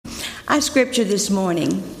Our scripture this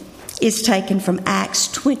morning is taken from Acts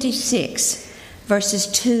 26, verses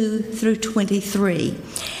 2 through 23.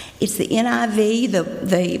 It's the NIV,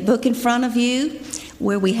 the book in front of you,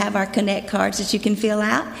 where we have our Connect cards that you can fill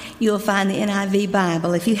out. You'll find the NIV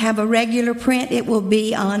Bible. If you have a regular print, it will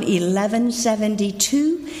be on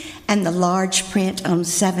 1172 and the large print on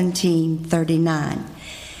 1739.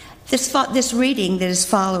 This reading that is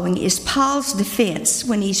following is Paul's defense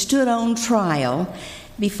when he stood on trial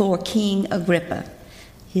before King Agrippa.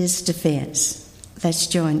 His defense. Let's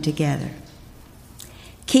join together.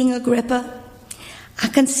 King Agrippa, I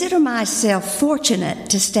consider myself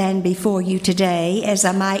fortunate to stand before you today as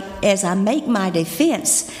I make my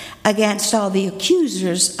defense against all the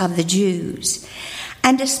accusers of the Jews,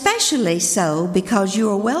 and especially so because you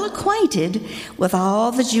are well acquainted with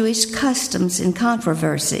all the Jewish customs and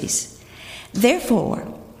controversies.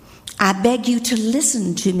 Therefore, I beg you to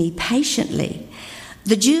listen to me patiently.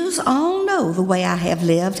 The Jews all know the way I have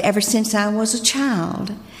lived ever since I was a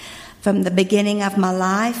child, from the beginning of my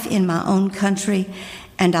life in my own country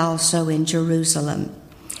and also in Jerusalem.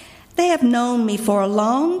 They have known me for a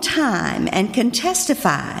long time and can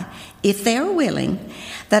testify, if they are willing,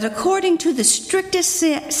 that according to the strictest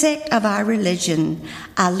sect of our religion,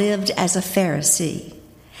 I lived as a Pharisee.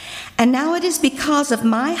 And now it is because of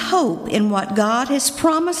my hope in what God has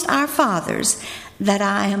promised our fathers that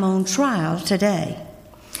I am on trial today.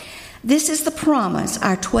 This is the promise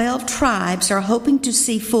our 12 tribes are hoping to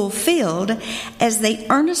see fulfilled as they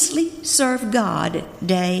earnestly serve God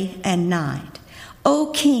day and night.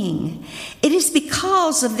 O King, it is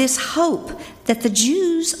because of this hope that the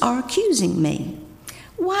Jews are accusing me.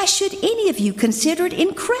 Why should any of you consider it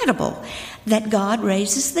incredible that God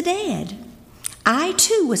raises the dead? I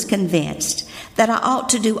too was convinced that I ought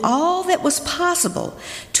to do all that was possible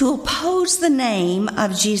to oppose the name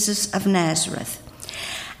of Jesus of Nazareth.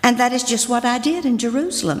 And that is just what I did in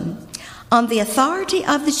Jerusalem. On the authority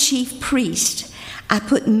of the chief priest, I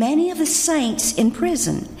put many of the saints in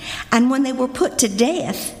prison, and when they were put to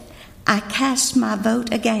death, I cast my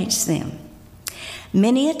vote against them.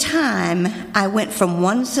 Many a time I went from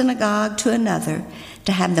one synagogue to another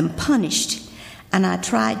to have them punished, and I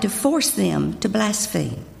tried to force them to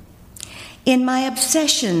blaspheme. In my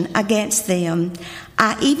obsession against them,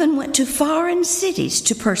 I even went to foreign cities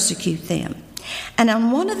to persecute them. And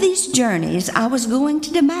on one of these journeys, I was going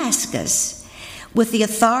to Damascus with the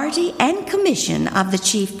authority and commission of the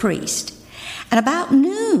chief priest. And about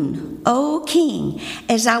noon, O King,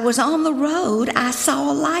 as I was on the road, I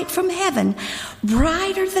saw a light from heaven,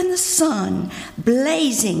 brighter than the sun,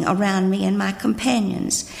 blazing around me and my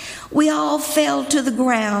companions. We all fell to the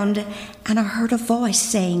ground, and I heard a voice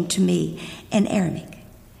saying to me in Aramaic,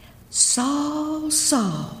 Saul,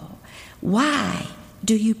 Saul, why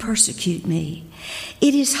do you persecute me?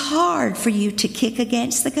 It is hard for you to kick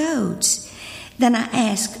against the goads. Then I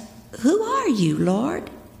asked, Who are you, Lord?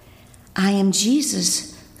 I am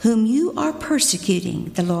Jesus, whom you are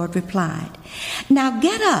persecuting, the Lord replied. Now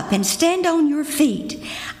get up and stand on your feet.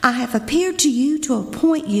 I have appeared to you to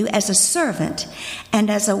appoint you as a servant and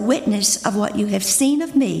as a witness of what you have seen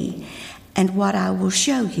of me and what I will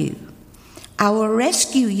show you. I will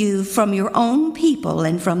rescue you from your own people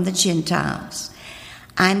and from the Gentiles.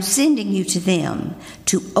 I'm sending you to them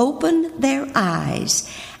to open their eyes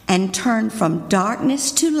and turn from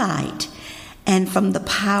darkness to light and from the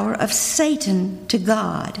power of Satan to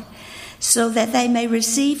God, so that they may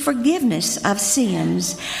receive forgiveness of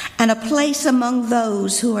sins and a place among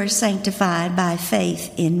those who are sanctified by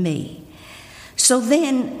faith in me. So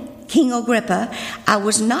then, King Agrippa, I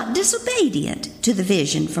was not disobedient to the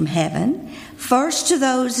vision from heaven, first to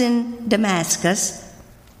those in Damascus,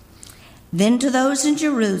 then to those in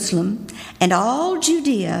Jerusalem and all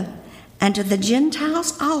Judea, and to the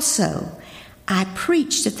Gentiles also. I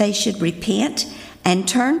preached that they should repent and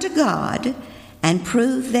turn to God and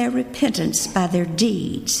prove their repentance by their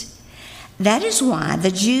deeds. That is why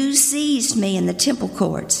the Jews seized me in the temple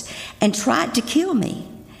courts and tried to kill me.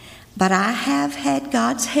 But I have had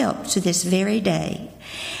God's help to this very day.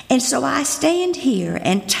 And so I stand here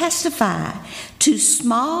and testify to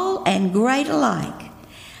small and great alike.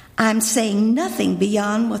 I'm saying nothing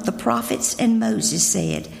beyond what the prophets and Moses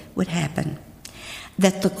said would happen,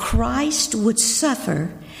 that the Christ would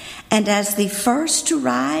suffer, and as the first to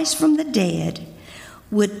rise from the dead,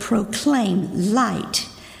 would proclaim light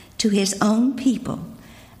to his own people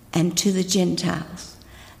and to the Gentiles.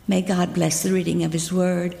 May God bless the reading of his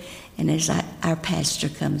word, and as our pastor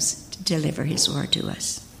comes to deliver his word to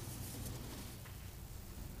us.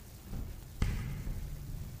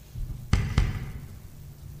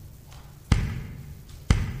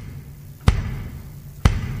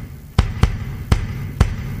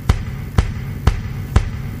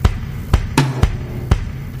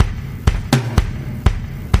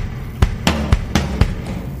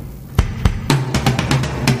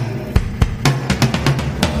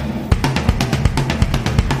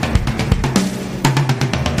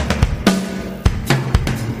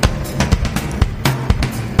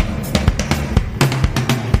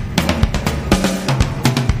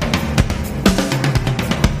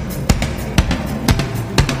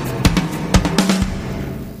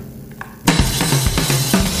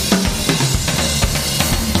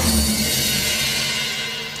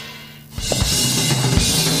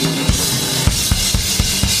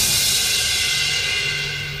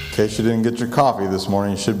 case you didn't get your coffee this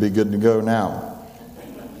morning, you should be good to go now.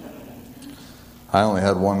 I only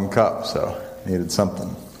had 1 cup, so needed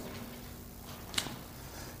something.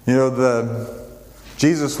 You know,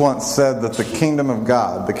 Jesus once said that the kingdom of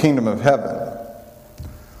God, the kingdom of heaven,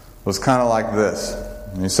 was kind of like this.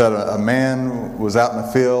 And he said a man was out in the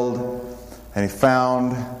field and he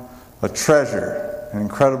found a treasure, an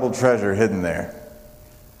incredible treasure hidden there.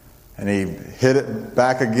 And he hid it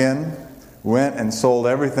back again, went and sold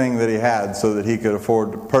everything that he had so that he could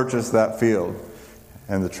afford to purchase that field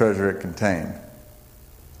and the treasure it contained.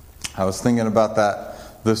 I was thinking about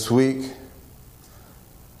that this week,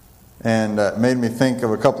 and it made me think of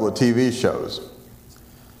a couple of TV shows.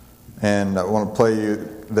 And I want to play you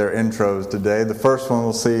their intros today. The first one,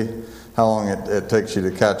 we'll see how long it takes you to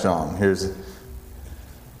catch on. Here's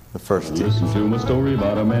the first. Listen to my story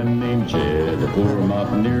about a man named Jed, a poor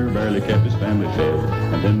mountaineer, barely kept his family fed.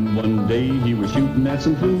 And then one day he was shooting at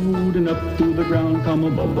some food, and up through the ground come a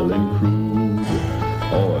bubbling crude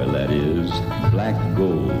oil, that is, black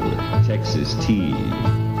gold, Texas tea.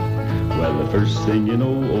 Well, the first thing you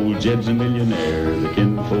know, old Jed's a millionaire. The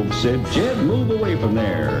kinfolk said, Jed, move away from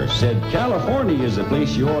there. Said, California is the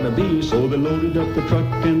place you ought to be. So they loaded up the truck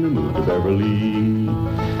and they moved to Beverly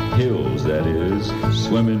Hills, that is,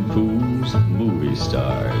 swimming pools, movie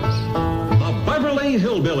stars. The Beverly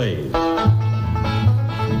Hillbillies.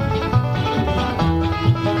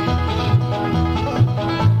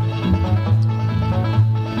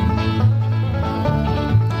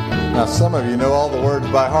 Now, some of you know all the words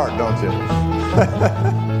by heart, don't you?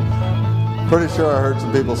 Pretty sure I heard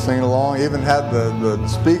some people singing along, even had the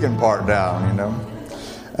speaking part down, you know.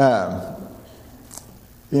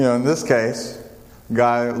 In this case, the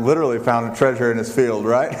guy literally found a treasure in his field,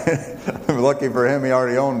 right? Lucky for him, he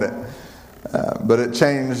already owned it. But it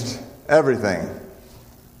changed everything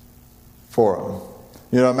for him.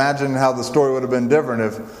 You know, imagine how the story would have been different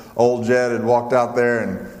if old Jed had walked out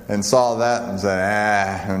there and saw that and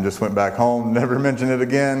said, and just went back home, never mentioned it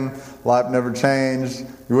again, life never changed.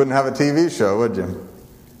 You wouldn't have a TV show, would you?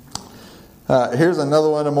 Here's another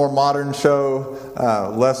one, a more modern show,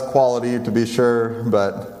 less quality to be sure,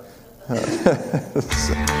 but... This is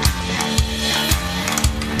the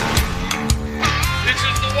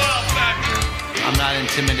Wow Factor. I'm not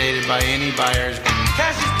intimidated by any buyers.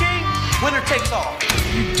 Cash is king, winner takes all.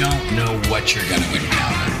 You don't know what you're going to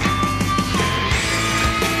encounter.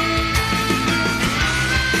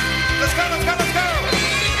 Let's go, let's go, let's go!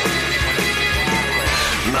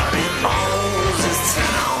 Money owns this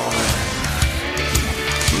town.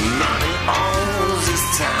 Money owns this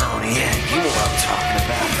town. Yeah, you know what I'm talking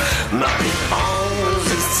about. Money owns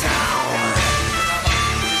this town.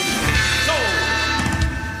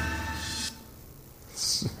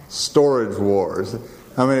 Storage Wars.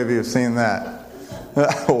 How many of you have seen that?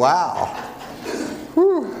 Wow.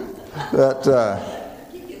 Whew.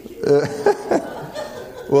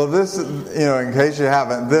 Well, this, in case you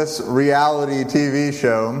haven't, this reality TV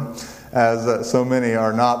show, as so many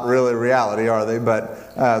are not really reality, are they?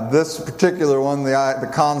 But this particular one, the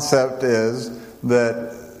concept is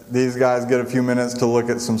that these guys get a few minutes to look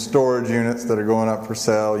at some storage units that are going up for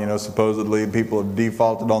sale. Supposedly people have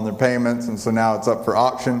defaulted on their payments, and so now it's up for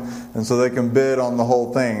auction, and so they can bid on the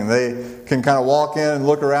whole thing. And they can kind of walk in and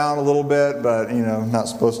look around a little bit, but not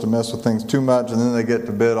supposed to mess with things too much. And then they get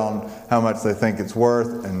to bid on how much they think it's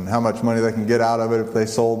worth and how much money they can get out of it if they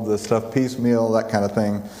sold the stuff piecemeal, that kind of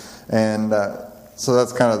thing. And so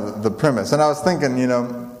that's kind of the premise. And I was thinking,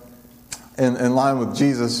 in line with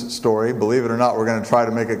Jesus' story, believe it or not, we're going to try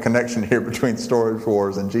to make a connection here between Storage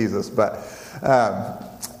Wars and Jesus. But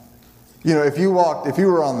if you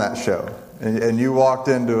were on that show and you walked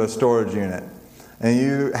into a storage unit and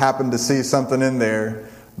you happened to see something in there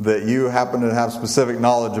that you happen to have specific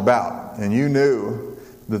knowledge about, and you knew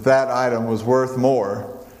that item was worth more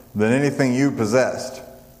than anything you possessed,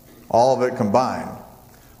 all of it combined,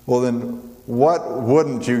 well then, what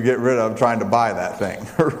wouldn't you get rid of trying to buy that thing,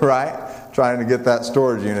 right? Trying to get that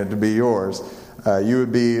storage unit to be yours. You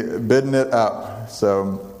would be bidding it up.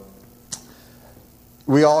 So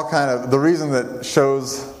we all the reason that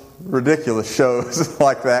ridiculous shows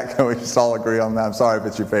like that, can we just all agree on that? I'm sorry if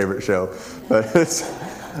it's your favorite show, but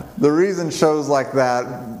the reason shows like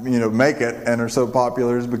that, make it and are so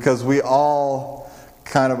popular is because we all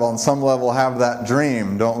kind of on some level have that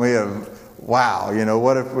dream, don't we, of wow,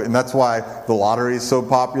 what if, and that's why the lottery is so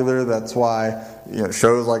popular. That's why,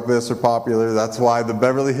 shows like this are popular. That's why the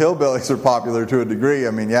Beverly Hillbillies are popular to a degree.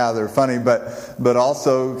 I mean, yeah, they're funny, but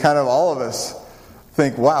also kind of all of us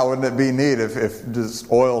think, wow, wouldn't it be neat if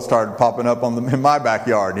just oil started popping up in my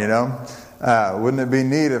backyard, Wouldn't it be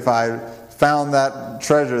neat if I found that that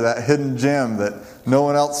treasure, that hidden gem that no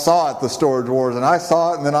one else saw at the Storage Wars, and I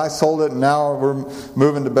saw it, and then I sold it, and now we're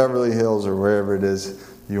moving to Beverly Hills or wherever it is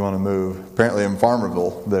you want to move. Apparently in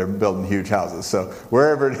Farmerville, they're building huge houses. So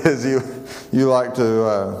wherever it is you like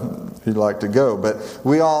to go. But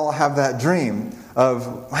we all have that dream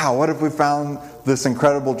of, wow, what if we found this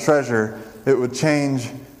incredible treasure? It would change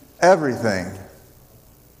everything.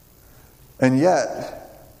 And yet,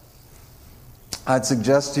 I'd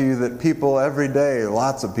suggest to you that people every day,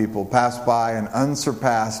 lots of people, pass by an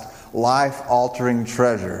unsurpassed, life-altering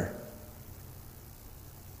treasure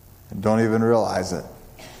and don't even realize it.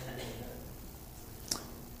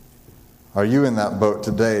 Are you in that boat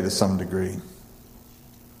today to some degree?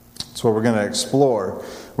 That's what we're going to explore.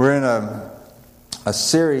 We're in a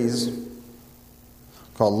series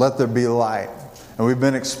called Let There Be Light. And we've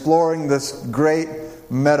been exploring this great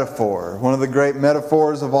metaphor, one of the great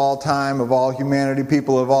metaphors of all time, of all humanity.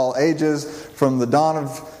 People of all ages, from the dawn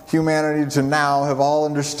of humanity to now, have all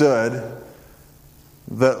understood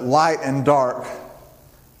that light and dark,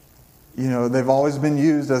 they've always been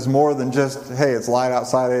used as more than just, hey, it's light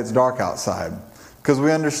outside, hey, it's dark outside. Because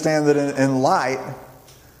we understand that in light,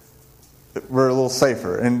 we're a little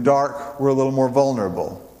safer. In dark, we're a little more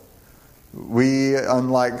vulnerable. We,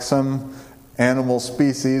 unlike some animal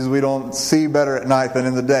species, we don't see better at night than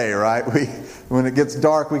in the day, right? When it gets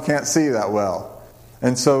dark, we can't see that well.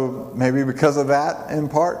 And so maybe because of that, in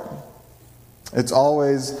part, it's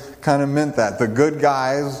always kind of meant that. The good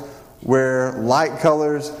guys wear light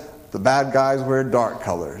colors, the bad guys wear dark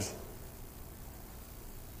colors.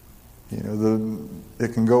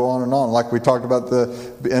 It can go on and on. Like we talked about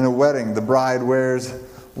in a wedding, the bride wears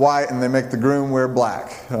white and they make the groom wear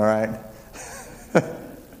black, all right?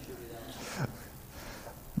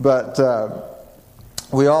 But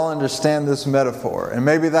we all understand this metaphor. And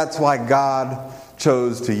maybe that's why God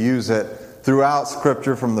chose to use it throughout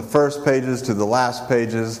Scripture, from the first pages to the last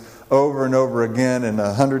pages, over and over again in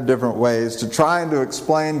 100 different ways, to try and to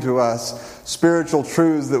explain to us spiritual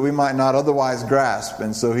truths that we might not otherwise grasp.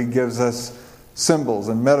 And so He gives us symbols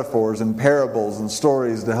and metaphors and parables and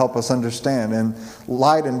stories to help us understand. And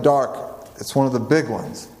light and dark, it's one of the big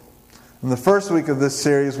ones. In the first week of this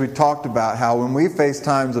series, we talked about how when we face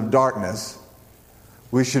times of darkness,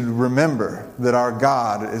 we should remember that our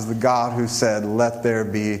God is the God who said, "Let there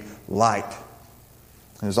be light."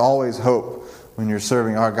 There's always hope when you're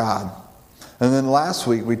serving our God. And then last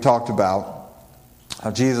week we talked about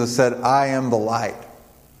how Jesus said, "I am the light."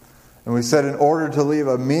 And we said in order to leave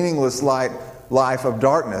a meaningless life of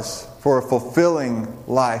darkness for a fulfilling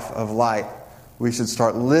life of light, we should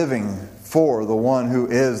start living for the one who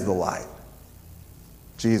is the light,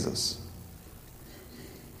 Jesus.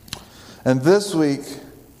 And this week,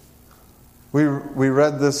 we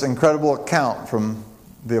read this incredible account from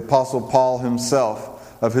the Apostle Paul himself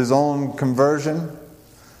of his own conversion,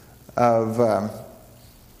 of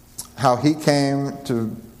how he came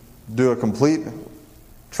to do a complete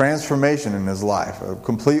transformation in his life, a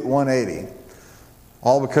complete 180,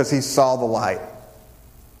 all because he saw the light.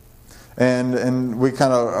 And we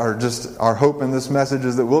kind of are just, our hope in this message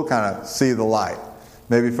is that we'll kind of see the light.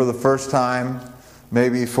 Maybe for the first time,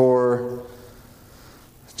 maybe for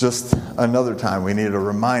just another time. We need a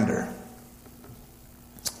reminder.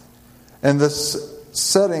 And this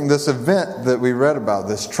setting, this event that we read about,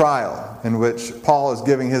 this trial in which Paul is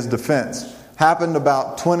giving his defense, happened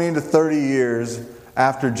about 20 to 30 years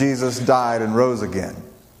after Jesus died and rose again.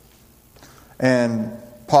 And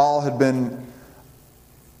Paul had been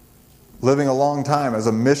living a long time as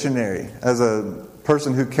a missionary, as a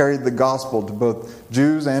person who carried the gospel to both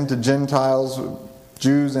Jews and to Gentiles,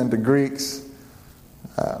 Jews and to Greeks,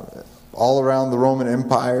 all around the Roman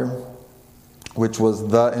Empire, which was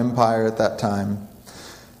the empire at that time.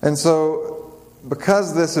 And so,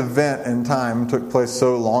 because this event in time took place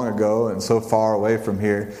so long ago and so far away from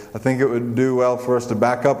here, I think it would do well for us to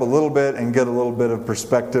back up a little bit and get a little bit of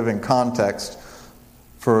perspective and context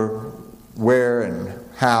for where and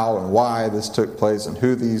how and why this took place and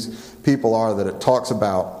who these people are that it talks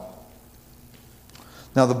about.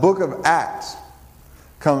 Now, the book of Acts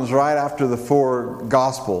comes right after the 4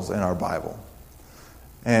 Gospels in our Bible.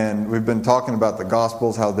 And we've been talking about the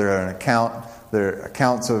Gospels, how they're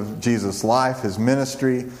accounts of Jesus' life, His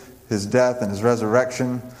ministry, His death, and His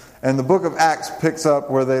resurrection. And the book of Acts picks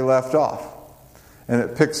up where they left off. And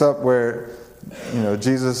it picks up where,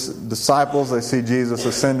 Jesus' disciples, they see Jesus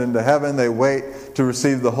ascend into heaven. They wait to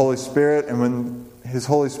receive the Holy Spirit. And when His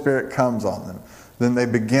Holy Spirit comes on them, then they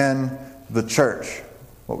begin the church,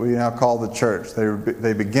 what we now call the church.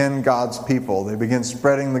 They begin God's people. They begin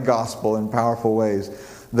spreading the gospel in powerful ways.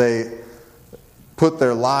 They put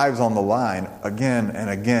their lives on the line again and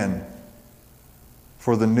again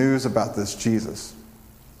for the news about this Jesus.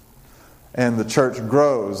 And the church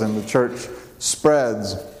grows and the church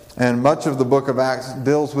spreads. And much of the book of Acts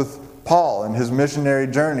deals with Paul and his missionary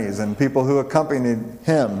journeys and people who accompanied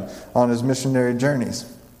him on his missionary journeys.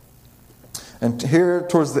 And here,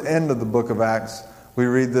 towards the end of the book of Acts, we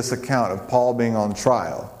read this account of Paul being on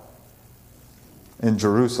trial in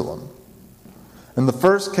Jerusalem. And the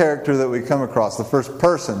first character that we come across, the first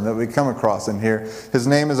person that we come across in here, his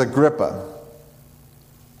name is Agrippa.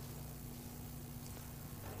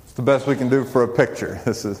 It's the best we can do for a picture.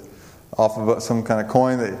 This is off of some kind of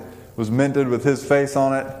coin that was minted with his face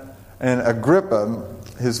on it. And Agrippa,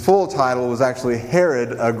 his full title was actually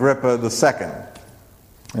Herod Agrippa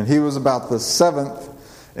II. And he was about the seventh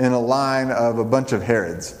in a line of a bunch of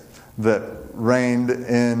Herods that reigned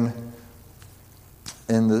in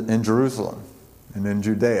Jerusalem and in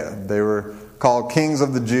Judea. They were called kings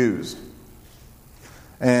of the Jews.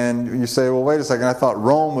 And you say, well, wait a second, I thought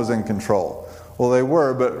Rome was in control. Well, they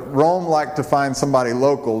were, but Rome liked to find somebody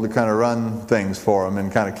local to kind of run things for them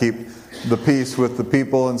and kind of keep the peace with the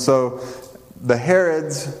people. And so the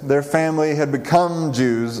Herods, their family had become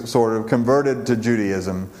Jews, sort of converted to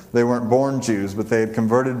Judaism. They weren't born Jews, but they had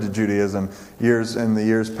converted to Judaism in the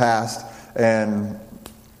years past and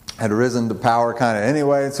had risen to power kind of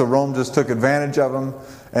anyway. So Rome just took advantage of them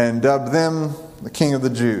and dubbed them the King of the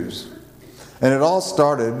Jews. And it all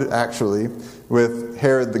started, actually, with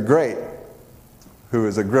Herod the Great, who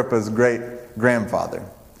is Agrippa's great-grandfather.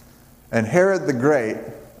 And Herod the Great,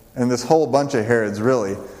 and this whole bunch of Herods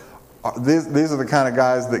really, these are the kind of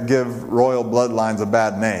guys that give royal bloodlines a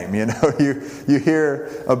bad name. You know, you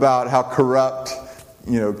hear about how corrupt,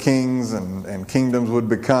 kings and kingdoms would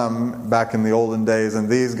become back in the olden days, and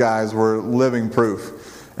these guys were living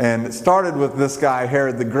proof. And it started with this guy,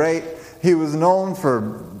 Herod the Great. He was known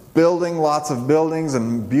for building lots of buildings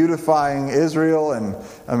and beautifying Israel, and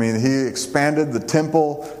he expanded the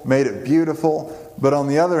temple, made it beautiful. But on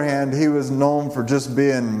the other hand, he was known for just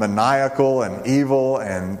being maniacal and evil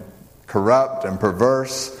and corrupt and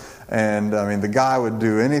perverse. And the guy would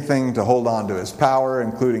do anything to hold on to his power,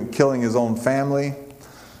 including killing his own family.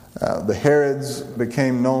 The Herods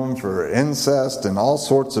became known for incest and all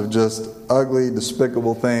sorts of just ugly,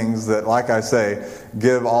 despicable things that, like I say,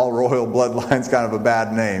 give all royal bloodlines kind of a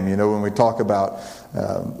bad name. When we talk about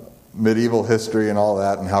medieval history and all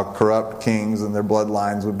that, and how corrupt kings and their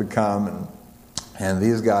bloodlines would become. And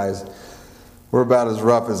these guys were about as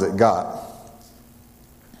rough as it got.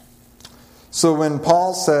 So when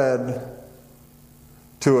Paul said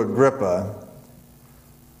to Agrippa,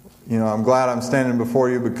 I'm glad I'm standing before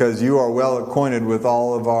you because you are well acquainted with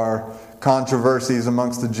all of our controversies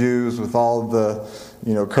amongst the Jews, with all of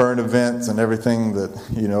the, current events and everything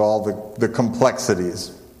that, all the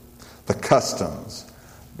complexities, the customs,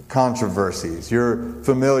 the controversies. You're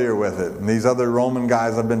familiar with it. And these other Roman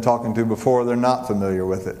guys I've been talking to before, they're not familiar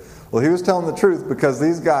with it. Well, he was telling the truth because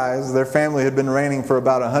these guys, their family had been reigning for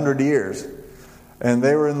about 100 years. And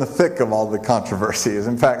they were in the thick of all the controversies.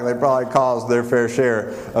 In fact, they probably caused their fair share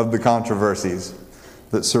of the controversies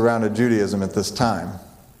that surrounded Judaism at this time.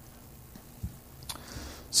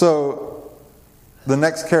 So, the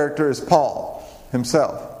next character is Paul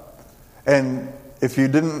himself. And if you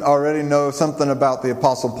didn't already know something about the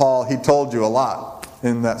Apostle Paul, he told you a lot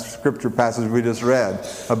in that scripture passage we just read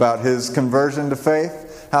about his conversion to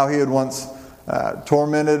faith, how he had once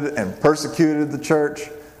tormented and persecuted the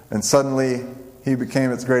church, and suddenly he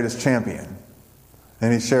became its greatest champion.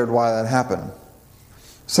 And he shared why that happened.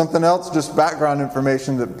 Something else, just background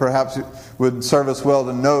information that perhaps would serve us well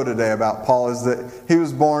to know today about Paul, is that he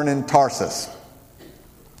was born in Tarsus.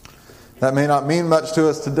 That may not mean much to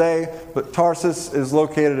us today, but Tarsus is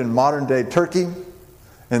located in modern-day Turkey.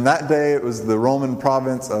 In that day, it was the Roman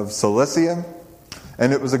province of Cilicia,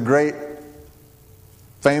 and it was a great,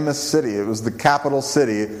 famous city. It was the capital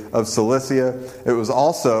city of Cilicia. It was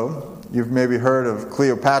also, you've maybe heard of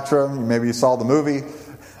Cleopatra. Maybe you saw the movie.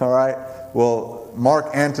 All right. Well, Mark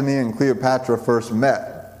Antony and Cleopatra first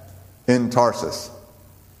met in Tarsus,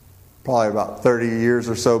 probably about 30 years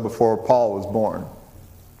or so before Paul was born.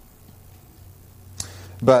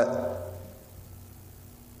 But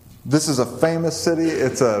this is a famous city.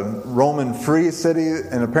 It's a Roman-free city,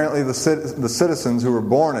 and apparently the citizens who were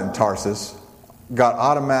born in Tarsus got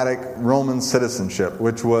automatic Roman citizenship,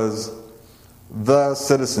 which was the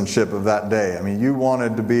citizenship of that day. You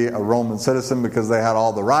wanted to be a Roman citizen because they had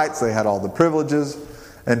all the rights, they had all the privileges,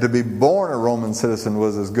 and to be born a Roman citizen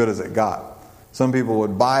was as good as it got. Some people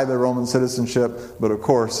would buy the Roman citizenship, but of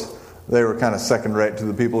course they were kind of second rate to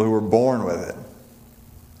the people who were born with it.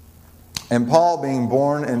 And Paul, being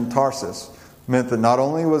born in Tarsus, meant that not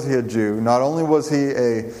only was he a Jew, not only was he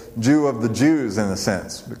a Jew of the Jews in a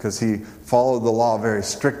sense, because he followed the law very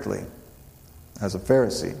strictly as a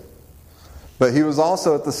Pharisee, but he was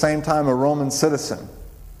also at the same time a Roman citizen.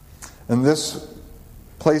 And this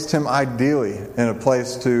placed him ideally in a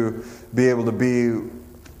place to be able to be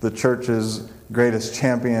the church's greatest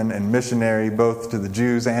champion and missionary, both to the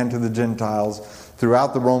Jews and to the Gentiles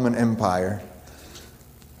throughout the Roman Empire.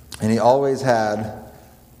 And he always had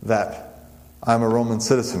that "I'm a Roman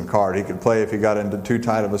citizen" card he could play if he got into too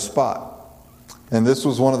tight of a spot. And this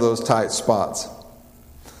was one of those tight spots.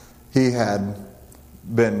 He had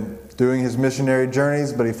been doing his missionary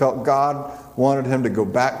journeys, but he felt God wanted him to go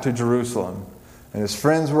back to Jerusalem. And his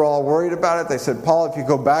friends were all worried about it. They said, "Paul, if you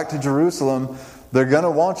go back to Jerusalem, they're going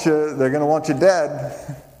to want you dead."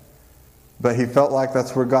 But he felt like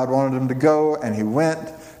that's where God wanted him to go, and he went,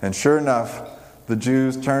 and sure enough, the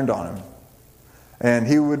Jews turned on him. And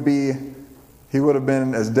he would have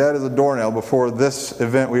been as dead as a doornail before this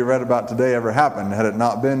event we read about today ever happened, had it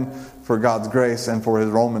not been for God's grace and for his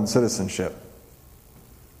Roman citizenship.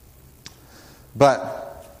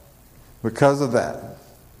 But because of that,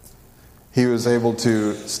 he was able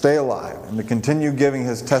to stay alive and to continue giving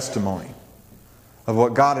his testimony of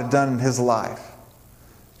what God had done in his life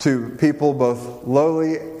to people both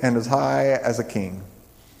lowly and as high as a king.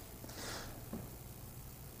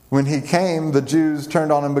 When he came, the Jews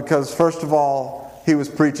turned on him because, first of all, he was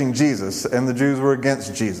preaching Jesus, and the Jews were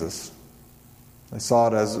against Jesus. They saw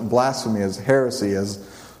it as blasphemy, as heresy, as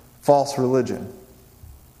false religion.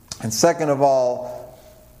 And second of all,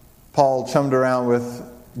 Paul chummed around with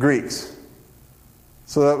Greeks.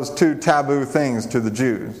 So that was two taboo things to the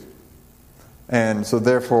Jews. And so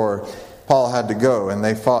therefore, Paul had to go, and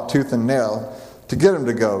they fought tooth and nail to get him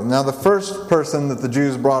to go. Now, the first person that the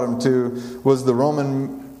Jews brought him to was the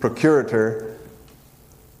Roman procurator,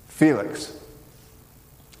 Felix.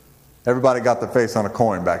 Everybody got their face on a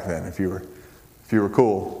coin back then. If you were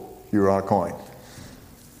cool, you were on a coin.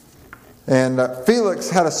 And Felix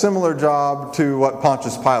had a similar job to what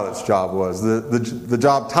Pontius Pilate's job was. The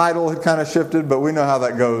job title had kind of shifted, but we know how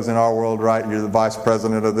that goes in our world, right? You're the vice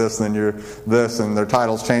president of this, and then you're this, and their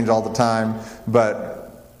titles change all the time.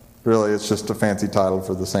 But really, it's just a fancy title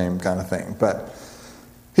for the same kind of thing. But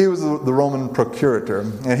he was the Roman procurator,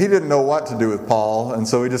 and he didn't know what to do with Paul, and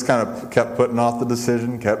so he just kind of kept putting off the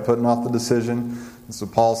decision. And so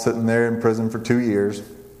Paul's sitting there in prison for 2 years.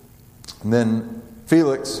 And then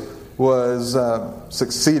Felix was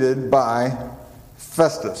succeeded by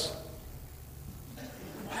Festus.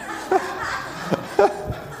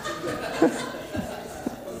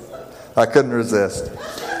 I couldn't resist.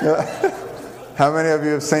 How many of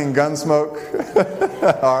you have seen Gunsmoke?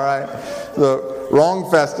 All right. So, wrong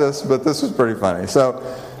Festus, but this was pretty funny. So,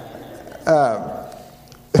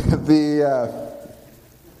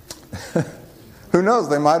 who knows?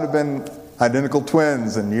 They might have been identical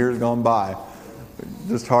twins in years gone by.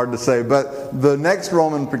 Just hard to say. But the next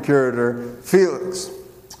Roman procurator, Felix,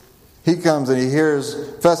 he comes and he hears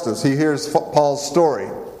Festus. He hears Paul's story.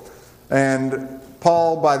 And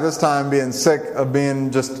Paul, by this time being sick of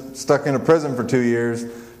being just stuck in a prison for 2 years,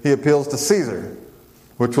 he appeals to Caesar,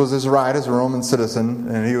 which was his right as a Roman citizen,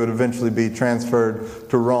 and he would eventually be transferred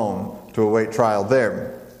to Rome to await trial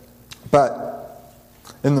there. But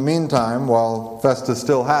in the meantime, while Festus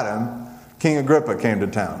still had him, King Agrippa came to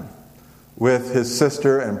town with his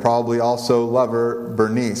sister and probably also lover,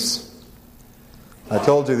 Bernice. I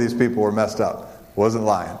told you these people were messed up. Wasn't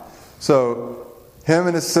lying. So him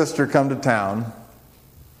and his sister come to town,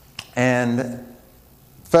 and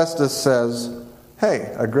Festus says,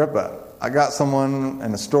 "Hey, Agrippa, I got someone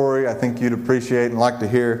and a story I think you'd appreciate and like to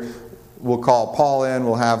hear. We'll call Paul in.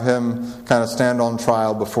 We'll have him kind of stand on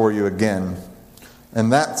trial before you again."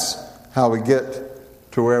 And that's how we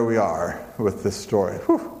get to where we are with this story.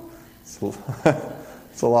 Whew.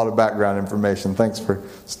 It's a lot of background information. Thanks for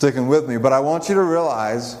sticking with me. But I want you to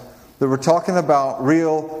realize that we're talking about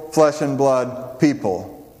real flesh and blood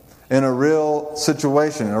people in a real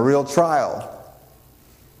situation, in a real trial.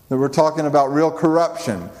 That we're talking about real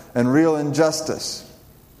corruption and real injustice,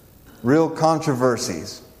 real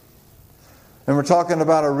controversies. And we're talking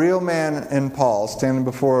about a real man in Paul standing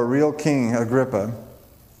before a real king, Agrippa,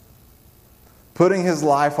 putting his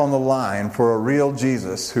life on the line for a real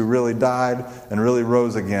Jesus who really died and really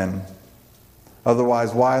rose again.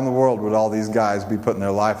 Otherwise, why in the world would all these guys be putting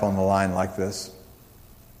their life on the line like this?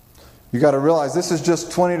 You got to realize this is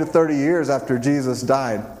just 20 to 30 years after Jesus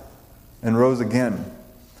died and rose again.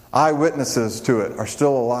 Eyewitnesses to it are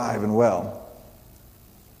still alive and well.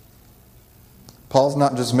 Paul's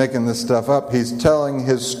not just making this stuff up, he's telling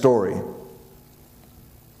his story.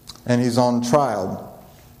 and he's on trial.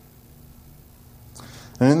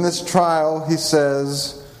 And in this trial, he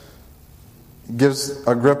says, gives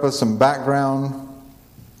Agrippa some background,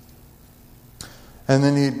 and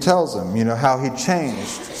then he tells him, how he changed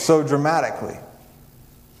so dramatically,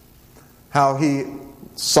 how he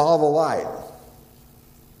saw the light.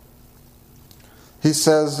 He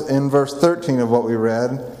says in verse 13 of what we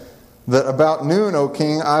read, that about noon, O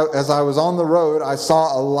king, as I was on the road, I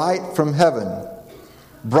saw a light from heaven,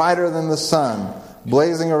 brighter than the sun,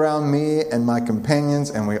 blazing around me and my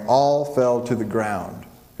companions, and we all fell to the ground.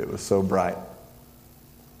 It was so bright.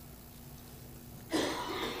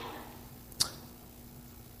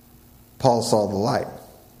 Paul saw the light.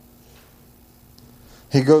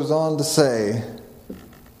 He goes on to say,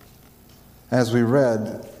 as we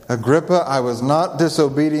read, Agrippa, I was not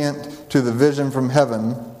disobedient to the vision from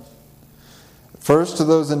heaven. First to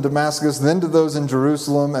those in Damascus, then to those in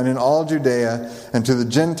Jerusalem and in all Judea, and to the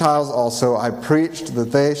Gentiles also, I preached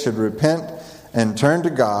that they should repent and turn to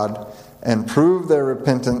God and prove their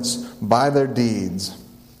repentance by their deeds.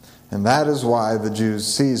 And that is why the Jews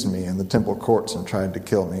seized me in the temple courts and tried to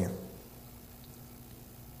kill me.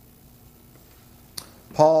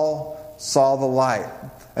 Paul saw the light,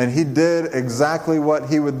 and he did exactly what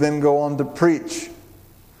he would then go on to preach.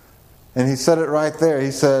 And he said it right there.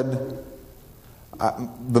 He said,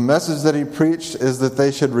 the message that he preached is that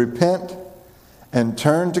they should repent and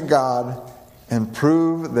turn to God and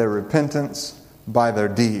prove their repentance by their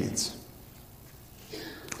deeds.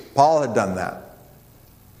 Paul had done that.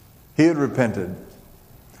 He had repented.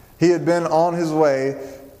 He had been on his way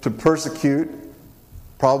to persecute,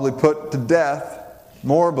 probably put to death,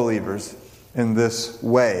 more believers in this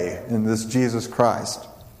way, in this Jesus Christ.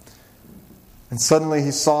 And suddenly he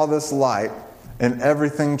saw this light and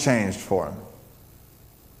everything changed for him.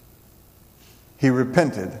 He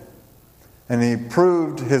repented, and he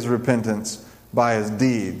proved his repentance by his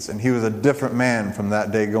deeds, and he was a different man from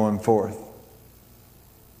that day going forth.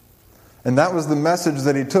 And that was the message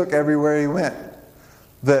that he took everywhere he went.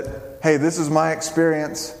 That, hey, this is my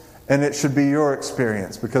experience, and it should be your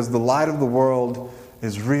experience, because the light of the world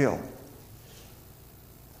is real.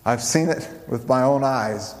 I've seen it with my own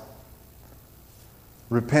eyes.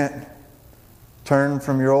 Repent. Turn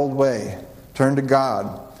from your old way. Turn to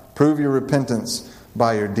God. Prove your repentance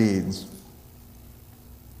by your deeds.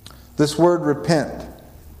 This word repent,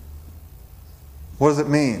 what does it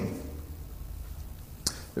mean?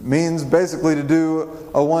 It means basically to do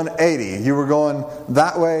a 180. You were going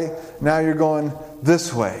that way, now you're going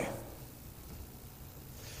this way.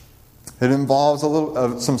 It involves a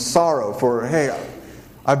little some sorrow for, hey,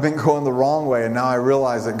 I've been going the wrong way and now I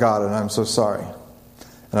realize it, God, and I'm so sorry.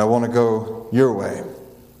 And I want to go your way.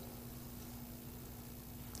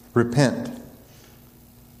 Repent.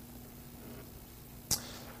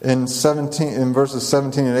 In verses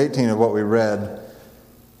 17 and 18 of what we read,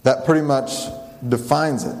 that pretty much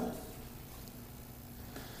defines it.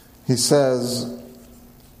 He says,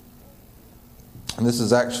 and this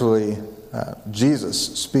is actually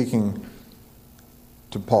Jesus speaking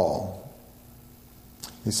to Paul.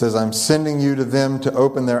 He says, I'm sending you to them to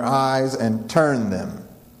open their eyes and turn them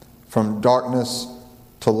from darkness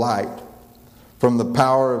to light, from the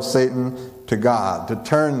power of Satan to God, to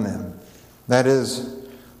turn them. That is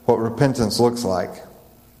what repentance looks like.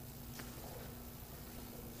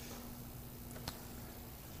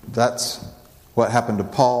 That's what happened to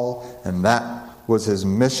Paul, and that was his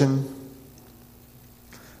mission.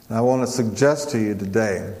 And I want to suggest to you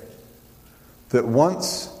today that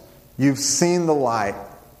once you've seen the light,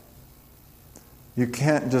 you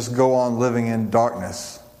can't just go on living in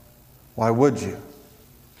darkness. Why would you?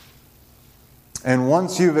 And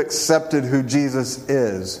once you've accepted who Jesus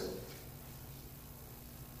is,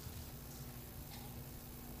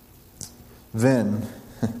 then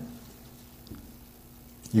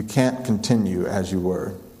you can't continue as you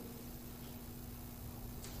were.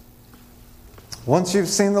 Once you've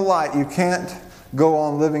seen the light, you can't go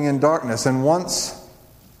on living in darkness. And once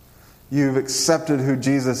you've accepted who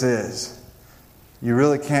Jesus is, you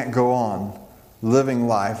really can't go on living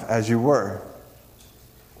life as you were.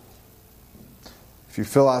 If you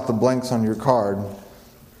fill out the blanks on your card,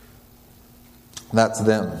 that's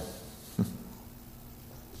them.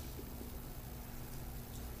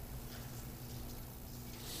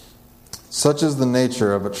 Such is the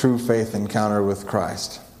nature of a true faith encounter with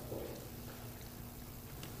Christ.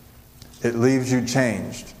 It leaves you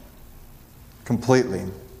changed completely.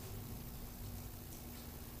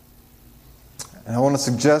 And I want to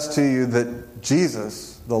suggest to you that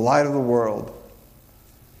Jesus, the light of the world,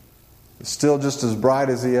 is still just as bright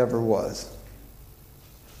as he ever was.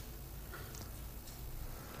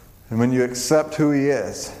 And when you accept who He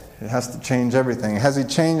is, it has to change everything. Has He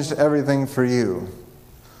changed everything for you?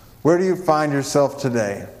 Where do you find yourself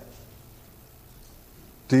today?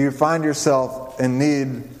 Do you find yourself in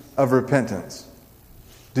need of repentance?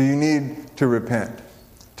 Do you need to repent?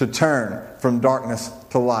 To turn from darkness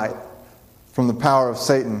to light? From the power of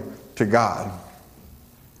Satan to God?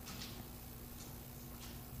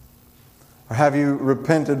 Or have you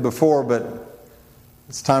repented before, but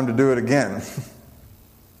it's time to do it again?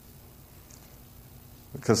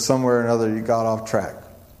 Because somewhere or another you got off track.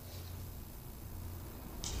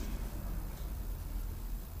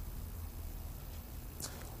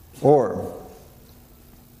 Or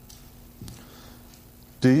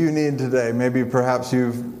do you need today, maybe perhaps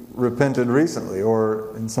you've repented recently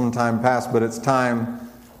or in some time past, but it's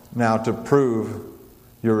time now to prove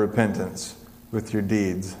your repentance with your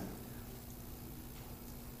deeds,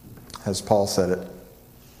 as Paul said it.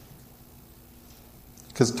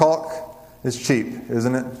 Because talk is cheap,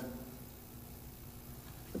 isn't it?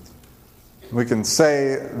 We can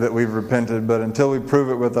say that we've repented, but until we prove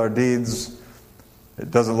it with our deeds, it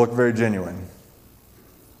doesn't look very genuine.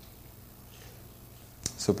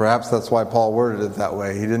 So perhaps that's why Paul worded it that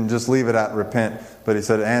way. He didn't just leave it at repent, but he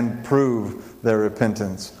said, and prove their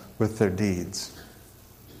repentance with their deeds.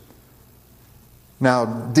 Now,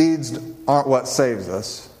 deeds aren't what saves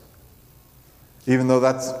us, even though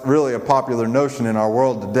that's really a popular notion in our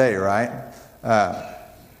world today, right?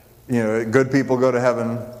 Good people go to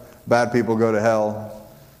heaven, bad people go to hell.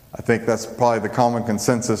 I think that's probably the common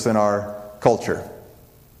consensus in our culture.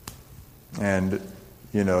 And,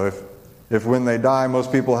 if when they die,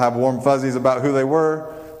 most people have warm fuzzies about who they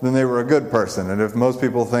were, then they were a good person. And if most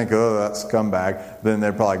people think, oh, that's scumbag, then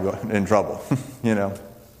they're probably in trouble, And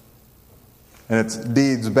it's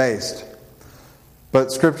deeds based.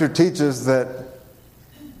 But Scripture teaches that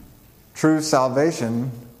true salvation,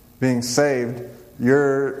 being saved,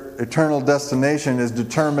 your eternal destination is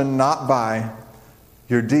determined not by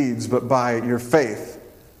your deeds, but by your faith.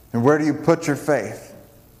 And where do you put your faith?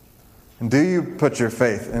 And do you put your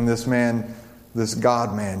faith in this man, this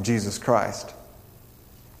God-man, Jesus Christ?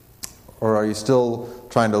 Or are you still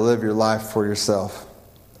trying to live your life for yourself?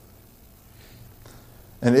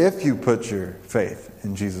 And if you put your faith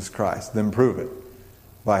in Jesus Christ, then prove it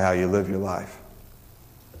by how you live your life.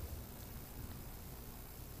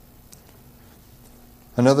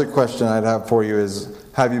 Another question I'd have for you is,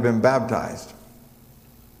 have you been baptized?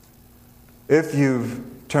 If you've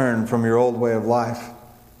turned from your old way of life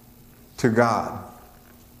to God,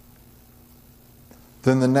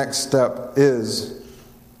 then the next step is,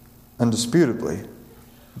 indisputably,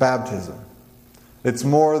 baptism. It's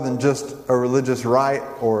more than just a religious rite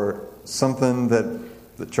or something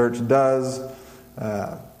that the church does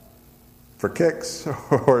for kicks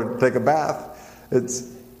or take a bath.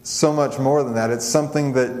 It's so much more than that. It's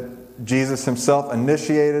something that Jesus Himself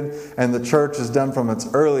initiated and the church has done from its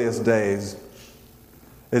earliest days.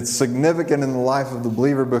 It's significant in the life of the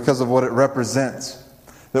believer because of what it represents.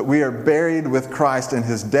 That we are buried with Christ in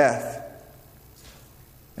His death.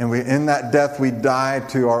 And in that death we die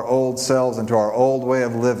to our old selves and to our old way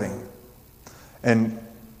of living. And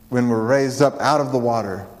when we're raised up out of the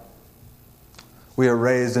water, we are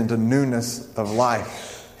raised into newness of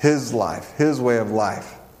life. His way of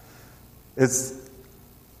life. It's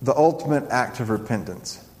the ultimate act of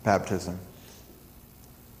repentance, baptism.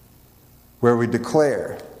 Where we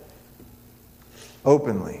declare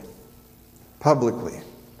openly, publicly,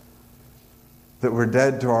 that we're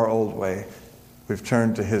dead to our old way. We've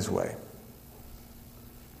turned to His way.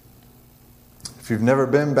 If you've never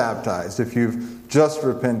been baptized, if you've just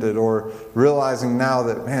repented, or realizing now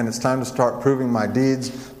that, man, it's time to start proving my deeds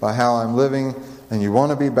by how I'm living, and you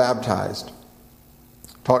want to be baptized,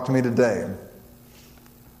 talk to me today.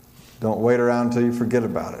 Don't wait around until you forget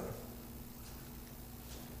about it.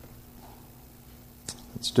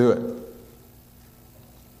 Let's do it.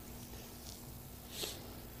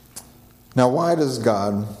 Now, why does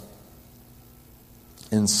God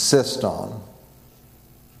insist on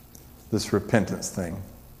this repentance thing?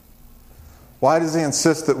 Why does He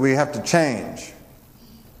insist that we have to change?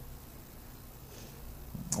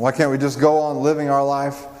 Why can't we just go on living our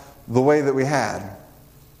life the way that we had?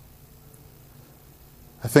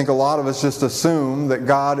 I think a lot of us just assume that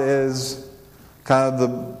God is kind of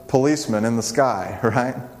the policeman in the sky,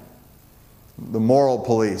 right? The moral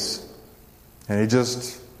police. And He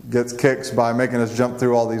just gets kicks by making us jump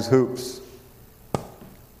through all these hoops.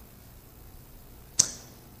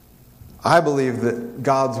 I believe that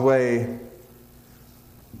God's way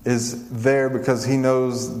is there because He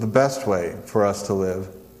knows the best way for us to live.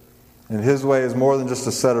 And His way is more than just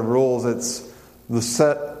a set of rules. It's the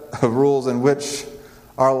set of rules in which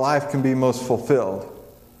our life can be most fulfilled.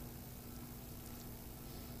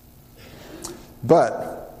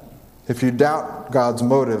 But if you doubt God's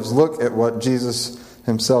motives, look at what Jesus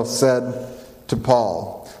himself said to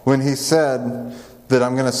Paul. When he said that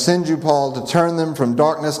I'm going to send you, Paul, to turn them from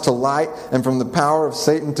darkness to light and from the power of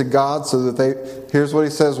Satan to God, so that here's what he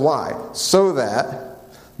says, why? So that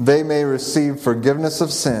they may receive forgiveness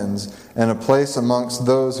of sins and a place amongst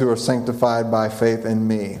those who are sanctified by faith in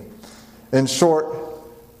me. In short,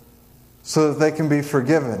 so that they can be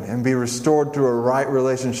forgiven and be restored to a right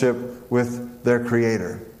relationship with their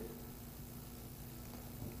Creator.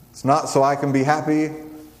 It's not so I can be happy,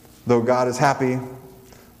 though God is happy,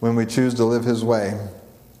 when we choose to live His way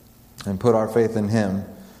and put our faith in Him.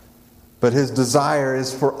 But His desire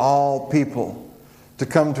is for all people to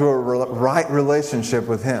come to a right relationship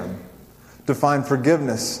with Him, to find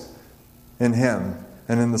forgiveness in Him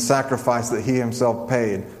and in the sacrifice that He Himself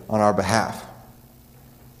paid on our behalf.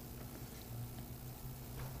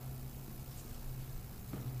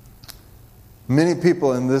 Many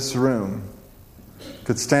people in this room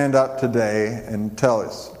could stand up today and tell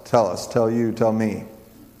me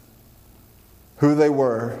who they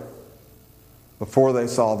were before they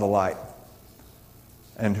saw the light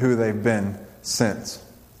and who they've been since.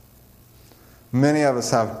 Many of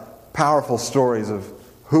us have powerful stories of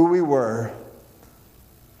who we were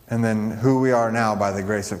and then who we are now by the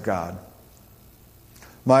grace of God.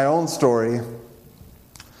 My own story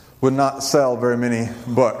would not sell very many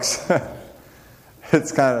books.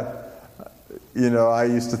 It's kind of, I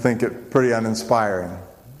used to think it pretty uninspiring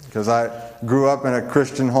because I grew up in a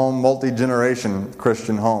Christian home, multi-generation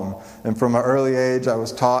Christian home. And from an early age, I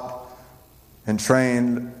was taught and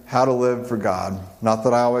trained how to live for God. Not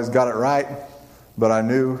that I always got it right, but I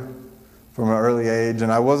knew from an early age.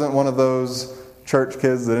 And I wasn't one of those church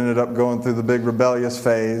kids that ended up going through the big rebellious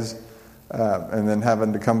phase and then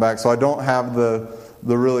having to come back. So I don't have the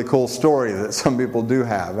really cool story that some people do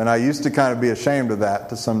have. And I used to kind of be ashamed of that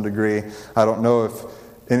to some degree. I don't know if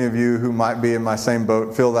any of you who might be in my same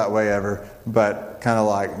boat feel that way ever, but kind of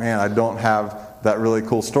like, man, I don't have that really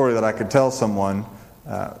cool story that I could tell someone.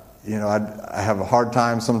 I have a hard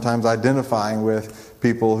time sometimes identifying with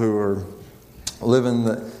people who are living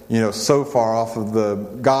so far off of the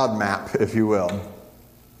God map, if you will.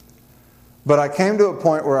 But I came to a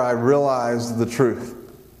point where I realized the truth.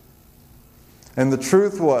 And the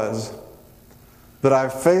truth was that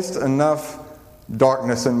I've faced enough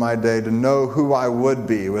darkness in my day to know who I would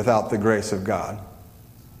be without the grace of God.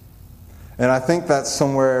 And I think that's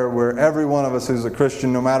somewhere where every one of us who's a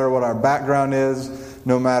Christian, no matter what our background is,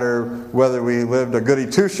 no matter whether we lived a goody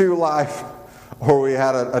two-shoe life or we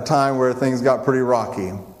had a time where things got pretty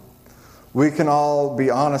rocky, we can all be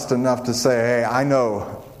honest enough to say, hey, I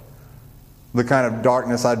know the kind of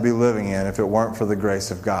darkness I'd be living in if it weren't for the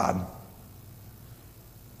grace of God.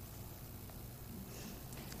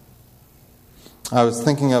 I was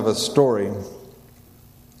thinking of a story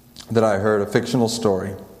that I heard, a fictional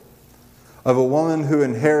story, of a woman who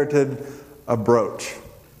inherited a brooch.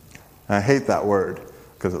 And I hate that word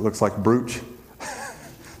because it looks like brooch,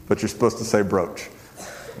 but you're supposed to say brooch.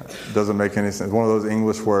 It doesn't make any sense. It's one of those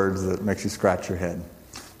English words that makes you scratch your head.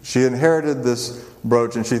 She inherited this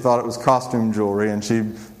brooch and she thought it was costume jewelry, and she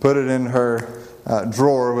put it in her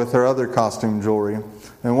drawer with her other costume jewelry.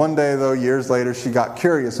 And one day, though, years later, she got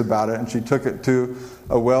curious about it and she took it to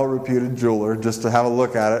a well-reputed jeweler just to have a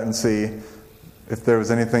look at it and see if there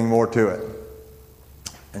was anything more to it.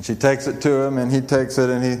 And she takes it to him, and he takes it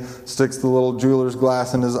and he sticks the little jeweler's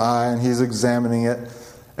glass in his eye, and he's examining it,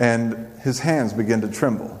 and his hands begin to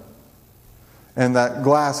tremble. And that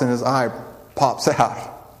glass in his eye pops out,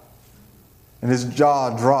 and his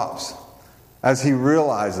jaw drops as he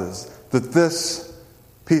realizes that this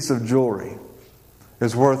piece of jewelry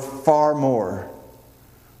is worth far more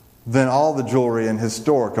than all the jewelry in his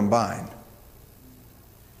store combined.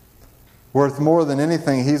 Worth more than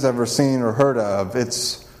anything he's ever seen or heard of.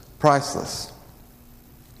 It's priceless.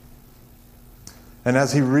 And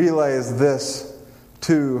as he relays this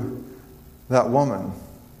to that woman,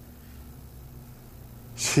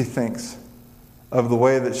 she thinks of the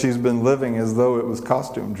way that she's been living as though it was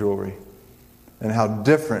costume jewelry, and how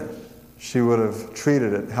different she would have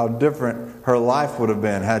treated it, how different her life would have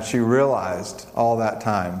been had she realized all that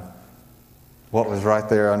time what was right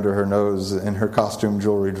there under her nose in her costume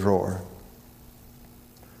jewelry drawer.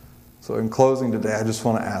 So in closing today, I just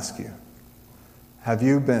want to ask you, have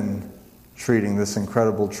you been treating this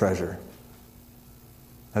incredible treasure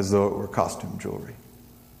as though it were costume jewelry?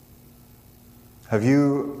 Have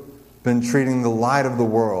you been treating the light of the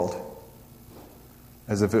world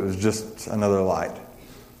as if it was just another light?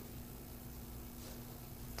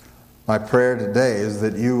 My prayer today is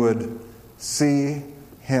that you would see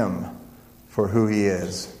Him for who He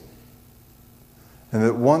is. And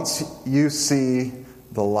that once you see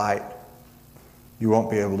the light, you won't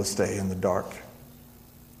be able to stay in the dark.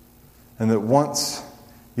 And that once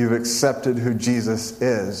you've accepted who Jesus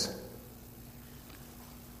is,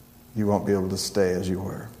 you won't be able to stay as you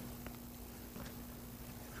were.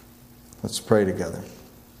 Let's pray together.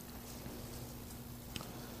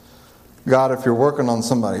 God, if you're working on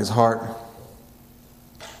somebody's heart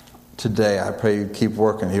today, I pray you keep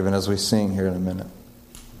working even as we sing here in a minute.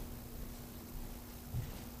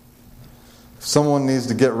 If someone needs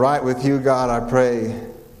to get right with you, God, I pray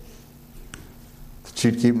that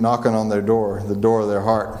you'd keep knocking on their door, the door of their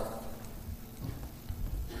heart.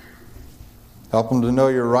 Help them to know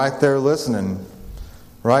you're right there listening,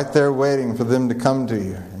 right there waiting for them to come to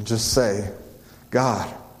you and just say,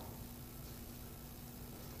 God,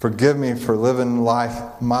 forgive me for living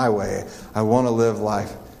life my way. I want to live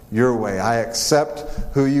life your way. I accept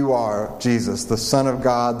who you are, Jesus, the Son of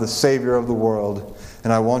God, the Savior of the world,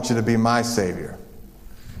 and I want you to be my Savior.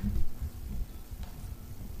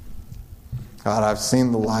 God, I've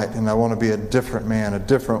seen the light, and I want to be a different man, a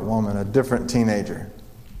different woman, a different teenager.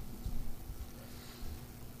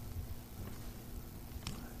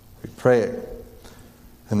 We pray it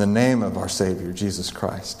in the name of our Savior, Jesus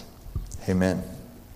Christ. Amen.